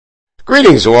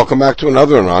Greetings and welcome back to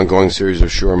another and ongoing series of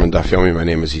Shurim and Daf Yomi. My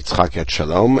name is Yitzchak Yat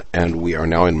Shalom, and we are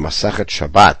now in Masechet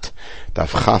Shabbat, Daf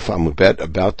Chaf Amud Bet,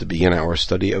 about to begin our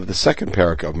study of the second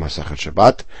parak of Masechet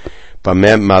Shabbat,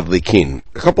 Bameh Madlikin.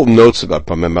 A couple of notes about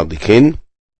Bameh Madlikin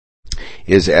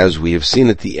is, as we have seen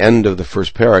at the end of the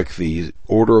first parak, the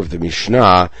order of the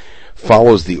Mishnah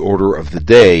follows the order of the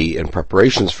day in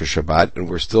preparations for Shabbat, and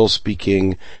we're still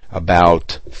speaking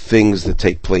about things that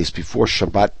take place before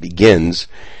Shabbat begins.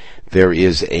 There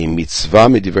is a mitzvah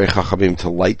midivrei chachamim to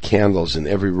light candles in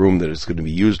every room that is going to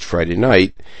be used Friday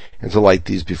night, and to light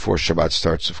these before Shabbat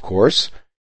starts, of course.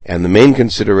 And the main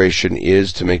consideration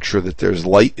is to make sure that there's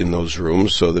light in those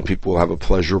rooms so that people will have a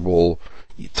pleasurable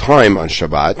time on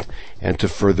Shabbat, and to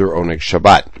further oneg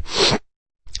Shabbat.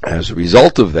 As a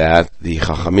result of that, the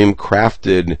chachamim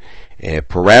crafted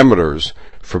parameters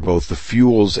for both the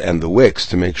fuels and the wicks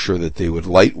to make sure that they would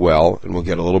light well, and we'll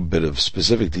get a little bit of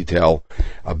specific detail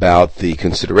about the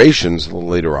considerations a little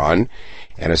later on.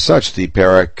 And as such, the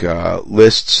parak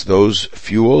lists those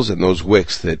fuels and those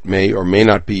wicks that may or may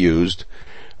not be used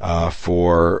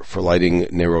for lighting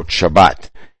Nerot Shabbat.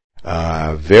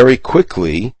 Very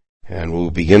quickly, and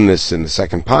we'll begin this in the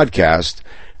second podcast,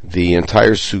 the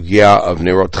entire sugya of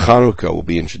Nerot Chanukah will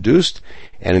be introduced,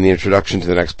 and in the introduction to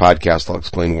the next podcast, I'll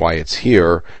explain why it's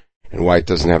here and why it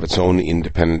doesn't have its own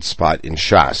independent spot in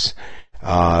Shas.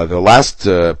 The last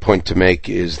point to make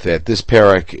is that this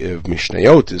parak of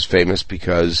Mishnayot is famous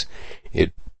because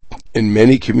in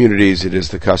many communities, it is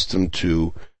the custom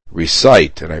to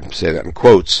recite, and I say that in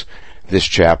quotes, this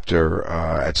chapter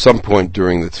at some point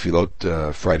during the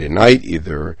Tefillot Friday night,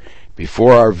 either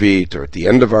before Arvit or at the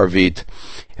end of Arvit.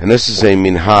 And this is a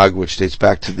minhag which dates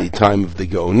back to the time of the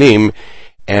Gaonim,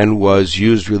 and was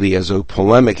used really as a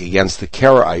polemic against the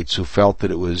Karaites, who felt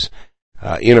that it was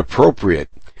inappropriate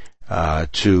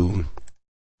to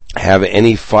have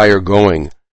any fire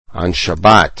going on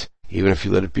Shabbat, even if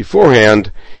you lit it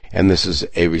beforehand, and this is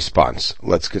a response.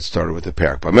 Let's get started with the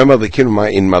parak. Bameh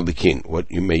Madlikin in Madlikin. What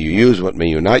may you use, what may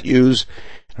you not use?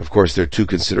 Of course, there are two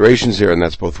considerations here, and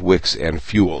that's both wicks and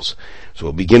fuels. So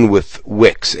we'll begin with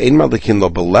wicks. Ein Madlikin lo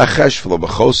belechesh, v'lo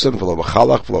bechosen, v'lo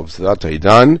bechalach, v'lo b'tzedat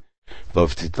haidan, and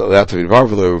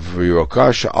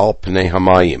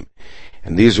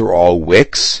these are all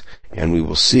wicks, and we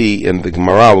will see in the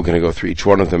Gemara, we're going to go through each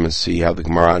one of them and see how the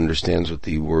Gemara understands what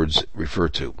the words refer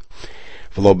to.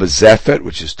 V'lo b'zefet,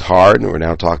 which is tar, and we're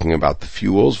now talking about the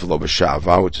fuels. V'lo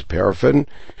b'sha'ava, which is paraffin.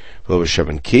 V'lo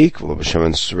b'shemen kik, v'lo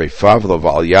b'shemen sreifa, v'lo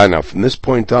b'aliyah. Now, from this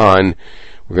point on,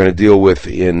 we're going to deal with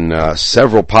in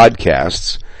several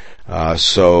podcasts,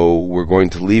 so we're going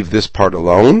to leave this part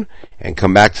alone and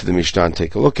come back to the Mishnah and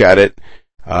take a look at it.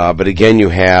 But again, you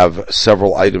have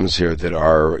several items here that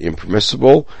are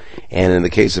impermissible, and in the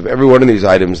case of every one of these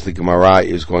items, the Gemara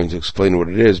is going to explain what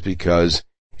it is, because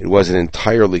it wasn't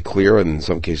entirely clear, and in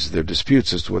some cases there are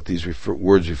disputes as to what these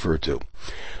words refer to.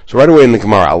 So right away in the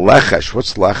Gemara, lechesh,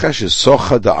 what's lechesh? Is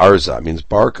socha da arza, means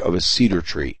bark of a cedar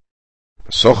tree.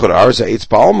 Socha da arza eitz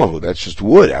ba'almahu, that's just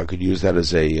wood. How could you use that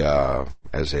as a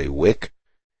wick?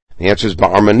 The answer is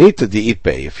ba'armanita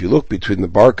di'ipe. If you look between the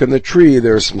bark and the tree,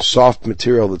 there's some soft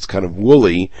material that's kind of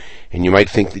woolly, and you might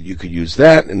think that you could use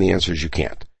that, and the answer is you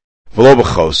can't. V'lo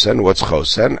b'chosen, what's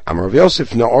chosen? Amar Rav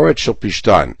Yosef na'oret shel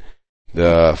pishtan,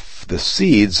 the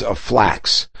seeds of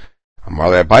flax. Amar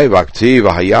le'abai b'akti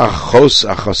v'haya chos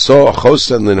achaso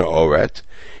chosen lina'oret.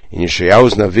 In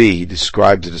Yeshayahu's Navi, he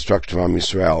described the destruction of Am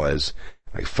Yisrael as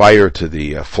like fire to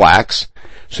the flax.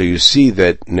 So you see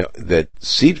that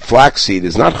flax seed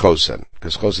is not chosen,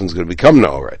 because chosen is going to become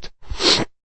naoret.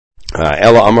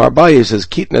 Ela Amar Abaye says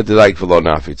kitna dedaik v'lo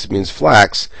nafitz. It means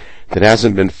flax that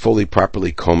hasn't been fully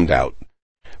properly combed out.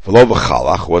 V'lo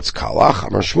v'chalach. What's kalach?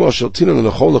 Amar Shmuel sheltinu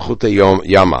l'chol lechutei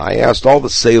yama. I asked all the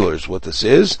sailors what this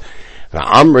is.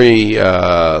 Amri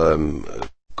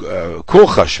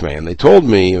kulcha shmei, and they told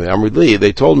me, Amri Li,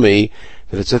 they told me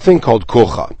that it's a thing called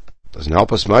kulcha. Doesn't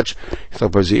help us much. Okay,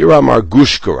 Ravin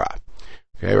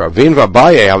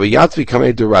v'Abaye haviyatvi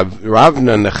kamei de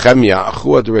Ravna Nechemya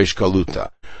achua de Reish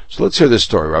Galuta. So let's hear this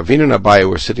story. Ravin and Abaye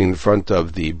were sitting in front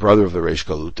of the brother of the Reish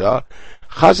Galuta.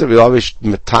 Chazav ilavish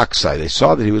metaksai. They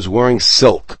saw that he was wearing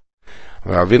silk.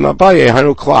 Ravin Abaye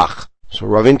hanu klach. So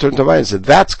Ravin turned to Abaye and said,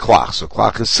 "That's klach. So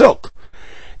klach is silk."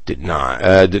 Did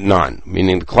not,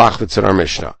 meaning the klach that's in our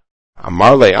Mishnah.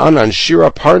 Amar le'anan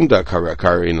shira parnda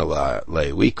karina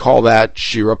le. We call that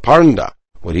shira parnda,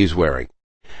 what he's wearing.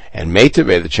 And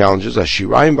meitave, the challenge is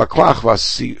ashirayim baklach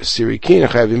vasirikin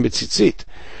chayavim betzitzit.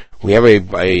 We have a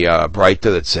braita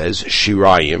that says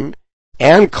shirayim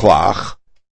and klach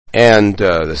and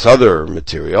this other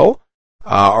material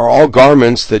are all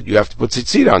garments that you have to put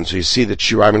tzitzit on. So you see that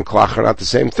shirayim and klach are not the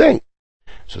same thing.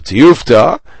 So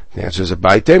tiyufta, the answer is a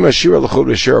baitema shira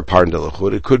l'chud shira parnda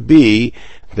l'chud. It could be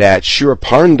that shira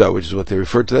parnda, which is what they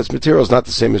refer to as material, is not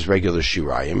the same as regular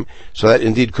shirayim. So that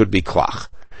indeed could be klach.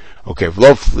 Okay,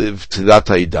 v'lo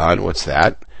t'data idan, what's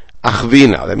that?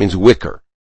 Achvina, that means wicker.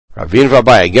 Ravin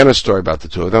v'abai, again a story about the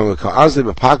two of them.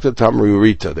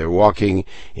 They're walking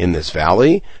in this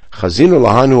valley. Chazinu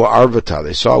lahanu arvata,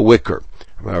 they saw a wicker.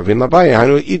 Ravin v'abai,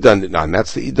 hanu idan,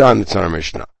 that's the idan that's on our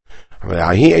Mishnah.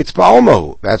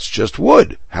 That's just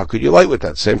wood. How could you light with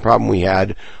that? Same problem we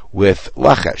had with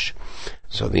lechesh.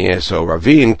 So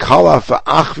Ravin kalaf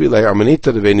achvile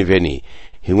armanita deveni veni.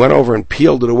 He went over and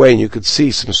peeled it away, and you could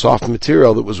see some soft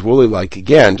material that was woolly-like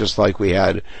again, just like we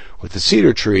had with the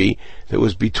cedar tree that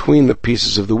was between the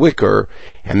pieces of the wicker,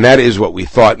 and that is what we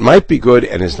thought might be good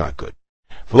and is not good.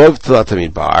 He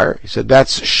said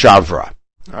that's shavra.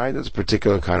 All right, that's a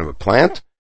particular kind of a plant.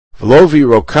 V'lovi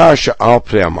rokasha al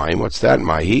preamayim. What's that?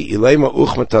 Mahi ilema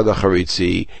uchmata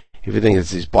dacharitzi. If you think it's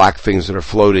these black things that are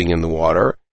floating in the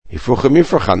water, ifruchim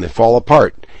ifrachan, they fall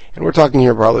apart. And we're talking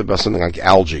here probably about something like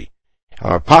algae.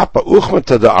 Papa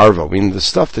uchmata da arvo, meaning the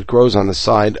stuff that grows on the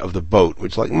side of the boat,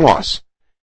 which is like moss.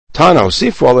 Tano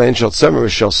sifu alein shel tzemer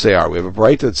shel se'ar. We have a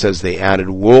bright that says they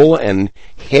added wool and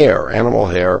hair. Animal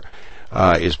hair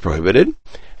is prohibited.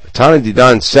 Tana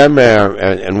didan semer,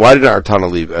 and why did our Tana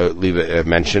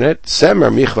mention it? Semer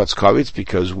michvatz kavitz,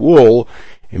 because wool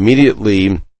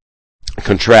immediately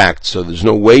contracts, so there's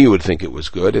no way you would think it was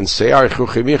good. And se'ar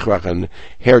chuchi michvach, and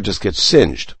hair just gets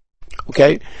singed.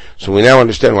 Okay, so we now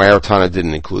understand why our Tana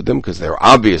didn't include them, because they're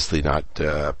obviously not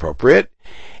appropriate.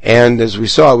 And as we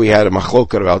saw, we had a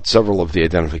machloket about several of the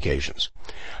identifications.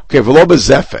 Okay, veloba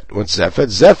zephet. What's zephet?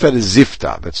 Zephet is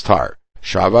zifta, that's tar.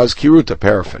 Shava is kiruta,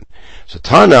 paraffin. So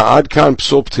Tana adkan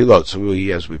psul ptilot. So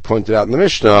as we pointed out in the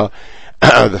Mishnah,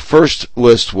 the first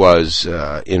list was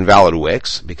invalid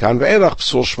wicks. Bikan ve'elach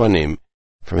psul shmanim.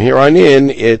 From here on in,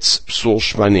 it's psul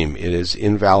shmanim. It is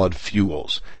invalid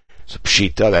fuels. So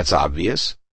pshita, that's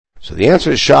obvious. So the answer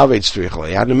is shavet strichel.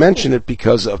 I had to mention it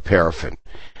because of paraffin.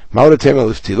 I might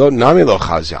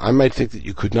think that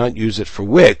you could not use it for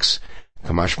wicks.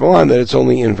 Kamash malan, that it's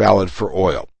only invalid for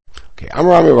oil. Okay,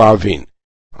 Amrami Ravin.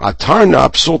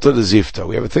 Atarna psulta de zifta.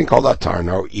 We have a thing called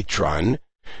atarna, or itran,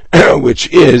 which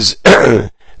is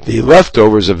the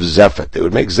leftovers of zephet. They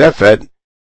would make zephet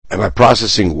by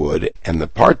processing wood, and the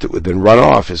part that would then run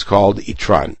off is called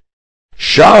itran.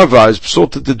 Shava is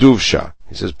psulta de duvsha.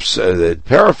 He says the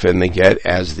paraffin they get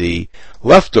as the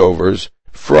leftovers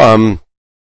from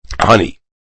honey.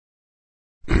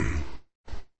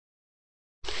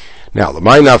 Now, the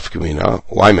nafkamina,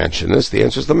 why mention this? The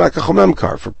answer is the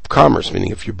mekachomemkar, for commerce,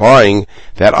 meaning if you're buying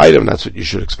that item, that's what you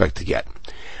should expect to get.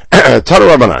 Tara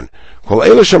Rabbanan,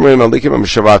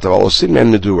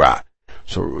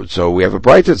 so we have a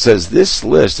bright that says this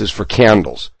list is for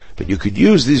candles, but you could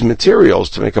use these materials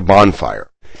to make a bonfire.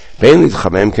 Whether you're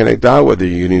going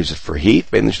to use it for heat,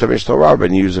 whether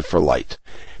you use it for light.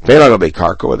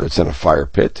 Whether it's in a fire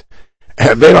pit,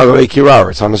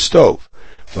 it's on a stove.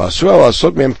 So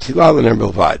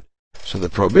the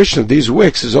prohibition of these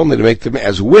wicks is only to make them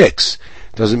as wicks.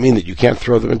 Doesn't mean that you can't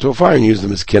throw them into a fire and use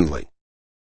them as kindling.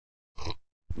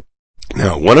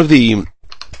 Now, one of the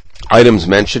items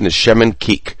mentioned is shemen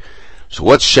kik. So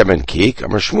what's shemen kik?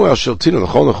 Again,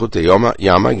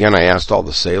 I asked all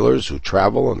the sailors who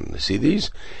travel and they see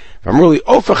these. There's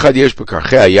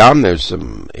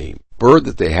a bird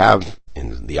that they have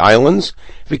in the islands.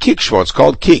 It's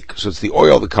called kik, so it's the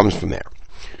oil that comes from there.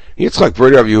 Yitzchak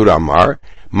Breder of Yehuda Amar,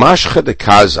 mashcha de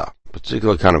kaza,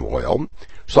 particular kind of oil.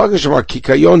 Shlagish Amar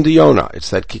kikayon de Yona. It's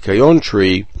that kikayon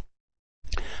tree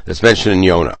that's mentioned in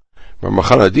Yona.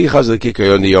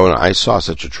 I saw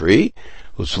such a tree.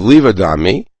 Usliva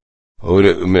dami.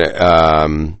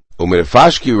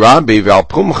 Umedefashki rabbi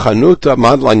valpum chanuta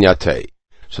madlan yate.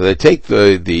 So they take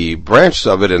the branches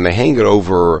of it and they hang it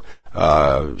over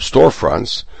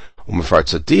storefronts. And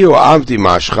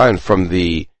from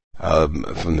the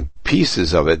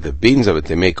pieces of it, the beans of it,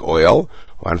 they make oil.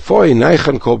 And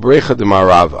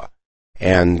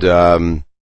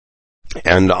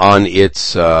on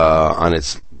its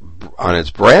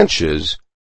branches,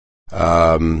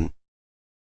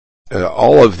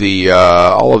 all of the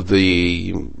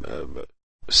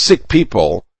sick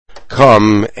people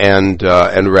come and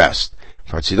rest.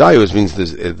 Fartzidayu means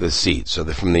the seeds. So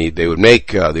they would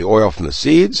make the oil from the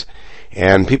seeds,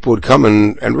 and people would come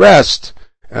and rest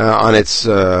on its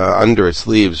under its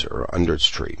leaves or under its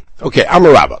tree. Okay,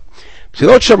 Amarabba.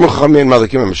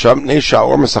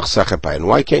 And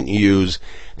why can't you use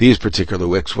these particular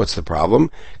wicks, what's the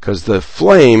problem? Because the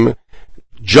flame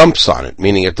jumps on it,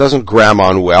 meaning it doesn't grab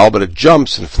on well, but it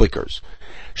jumps and flickers.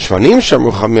 They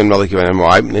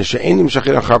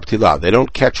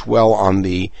don't catch well on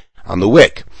the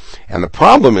wick. And the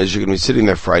problem is you're going to be sitting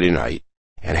there Friday night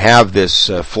and have this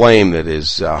flame that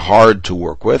is hard to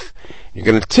work with. You're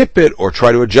going to tip it or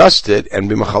try to adjust it and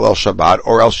be machalel Shabbat,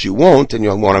 or else you won't, and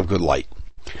you won't have good light.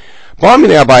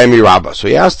 So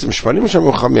he asked him,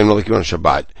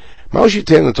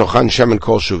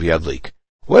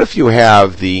 what if you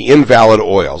have the invalid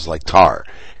oils like tar?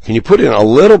 Can you put in a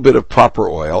little bit of proper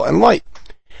oil and light?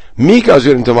 Do we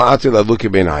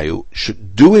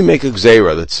make a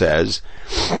gzeira that says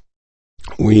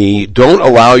we don't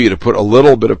allow you to put a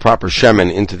little bit of proper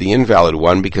shemen into the invalid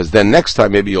one, because then next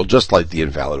time maybe you'll just light the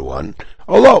invalid one?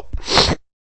 Although,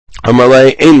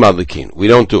 Amalei ein madlikin. We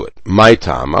don't do it. My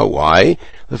tama, why?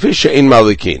 Lefisha ein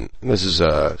madlikin. This is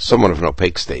somewhat of an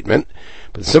opaque statement,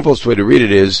 but the simplest way to read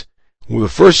it is, the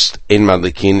first ein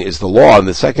madlikin is the law, and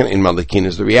the second ein madlikin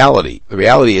is the reality. The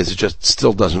reality is it just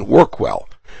still doesn't work well.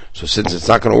 So since it's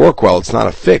not going to work well, it's not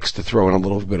a fix to throw in a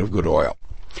little bit of good oil.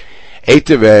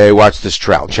 Eiteve, watch this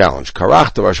challenge.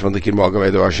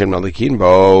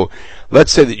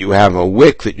 Let's say that you have a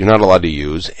wick that you're not allowed to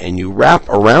use, and you wrap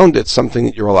around it something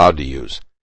that you're allowed to use.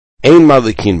 Ein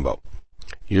madlikin bo.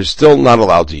 You're still not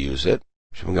allowed to use it.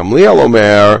 Gamliel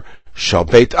omer, shal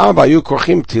beit Abba hayu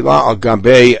korchim tila al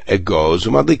gabei egoz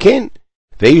umadlikin.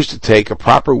 They used to take a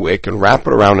proper wick and wrap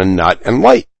it around a nut and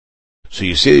light. So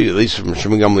you see, at least from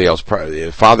Shimon Gamliel's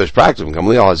father's practice,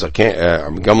 Gamliel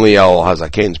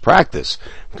Hazaken's practice,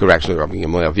 could actually Rabbi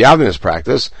Gamliel Yavn's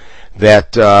practice,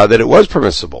 that it was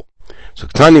permissible. So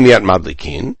K'tani miyat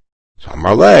madlikin. So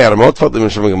Amarle, Aramot Fatlim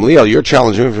Shimon Gamliel, you're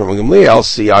challenging me from Gamliel.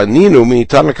 See, Aninu mi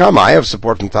Tanakama. I have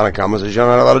support from Tanakama, says you're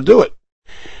not allowed to do it.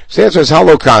 So the answer is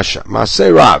Halo Kasha,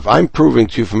 Masei Rav. I'm proving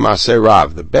to you from Masei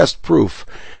Rav. The best proof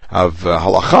of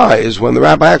halacha is when the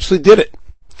rabbi actually did it.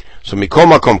 So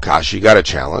Mikol Makom Kashi, you got a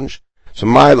challenge. So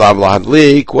my lav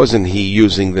lahadlik, wasn't he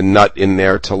using the nut in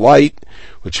there to light,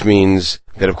 which means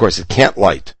that of course it can't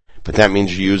light, but that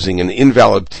means you're using an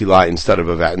invalid tila inside of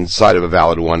a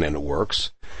valid one, and it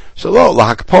works. So lo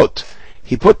lahakpot,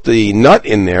 he put the nut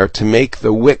in there to make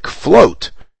the wick float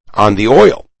on the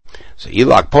oil. So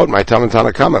ilakpot my tam and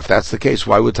Tanakama. If that's the case,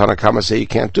 why would Tanakama say you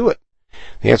can't do it?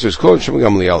 The answer is Kol Shimon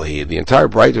Gamliel he. The entire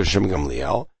bright of Shimon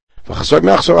Gamliel. V'chasor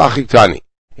mechsor achiktani.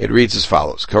 It reads as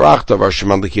follows: Karach davar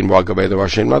shemadlikin bo agabei davar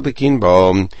shein madlikin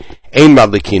bo ein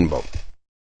madlikin bo.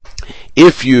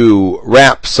 If you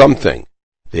wrap something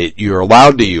that you're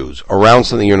allowed to use around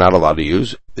something you're not allowed to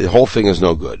use, the whole thing is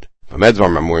no good.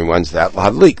 When's that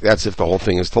lahadlik? That's if the whole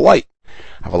thing is to light.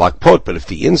 Havalakpot, but if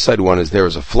the inside one is there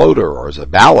as a floater or as a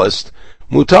ballast,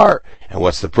 mutar. And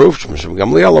what's the proof?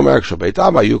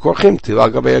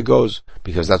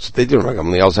 Because that's what they did in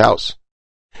Gamliel's house.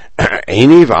 We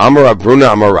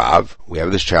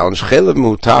have this challenge.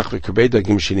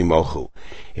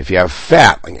 If you have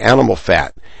fat, like animal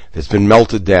fat, that's been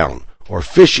melted down, or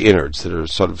fish innards that are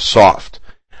sort of soft,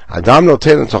 you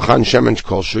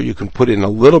can put in a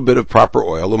little bit of proper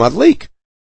oil, umadlik.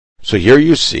 So here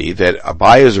you see that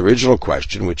Abaya's original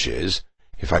question, which is,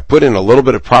 if I put in a little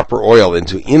bit of proper oil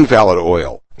into invalid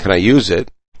oil, can I use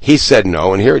it? He said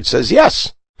no, and here it says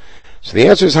yes. So the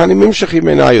answer is Hani Mimshechi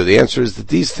Benayu. The answer is that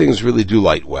these things really do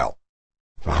light well.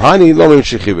 Hani lo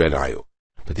Mimshechi Benayu.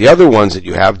 But the other ones that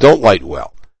you have don't light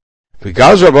well. In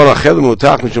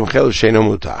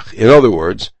other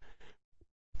words,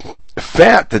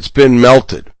 fat that's been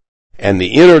melted and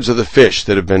the innards of the fish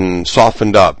that have been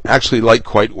softened up actually light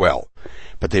quite well.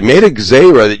 But they made a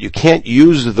gzeira that you can't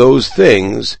use those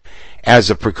things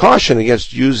as a precaution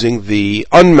against using the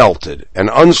unmelted and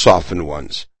unsoftened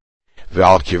ones.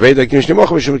 So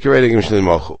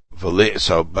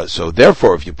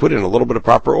therefore, if you put in a little bit of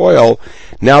proper oil,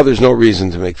 now there's no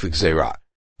reason to make the gzeira.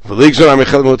 Why don't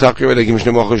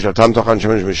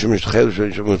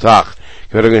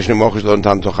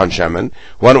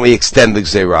we extend the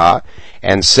gzeira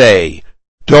and say,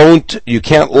 you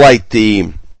can't light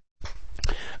the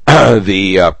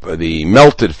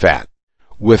melted fat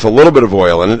with a little bit of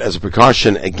oil in it as a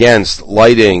precaution against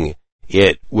lighting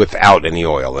it without any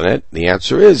oil in it? The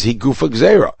answer is higufa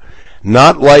gzeira.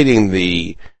 Not lighting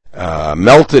the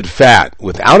melted fat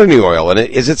without any oil in it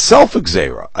is itself a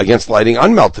gzeira against lighting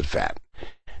unmelted fat.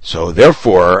 So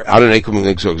therefore, are we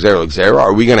going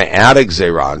to add a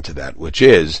gzeira onto that, which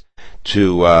is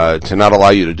to not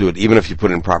allow you to do it even if you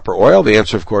put in proper oil? The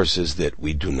answer, of course, is that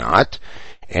we do not.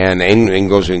 And ein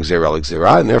goes in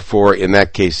gzeira, and therefore, in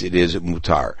that case, it is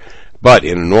mutar. But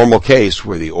in a normal case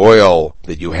where the oil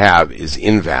that you have is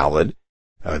invalid,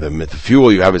 the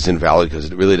fuel you have is invalid because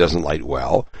it really doesn't light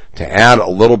well. To add a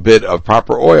little bit of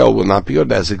proper oil will not be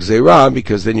good as a gzeirah,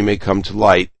 because then you may come to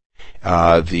light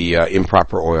the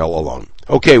improper oil alone.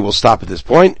 Okay, we'll stop at this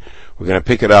point. We're going to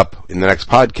pick it up in the next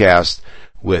podcast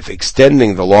with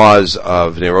extending the laws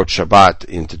of Neirot Shabbat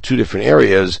into two different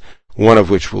areas, one of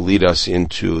which will lead us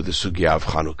into the Sugya of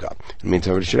Chanukah. In the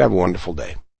meantime, you should have a wonderful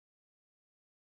day.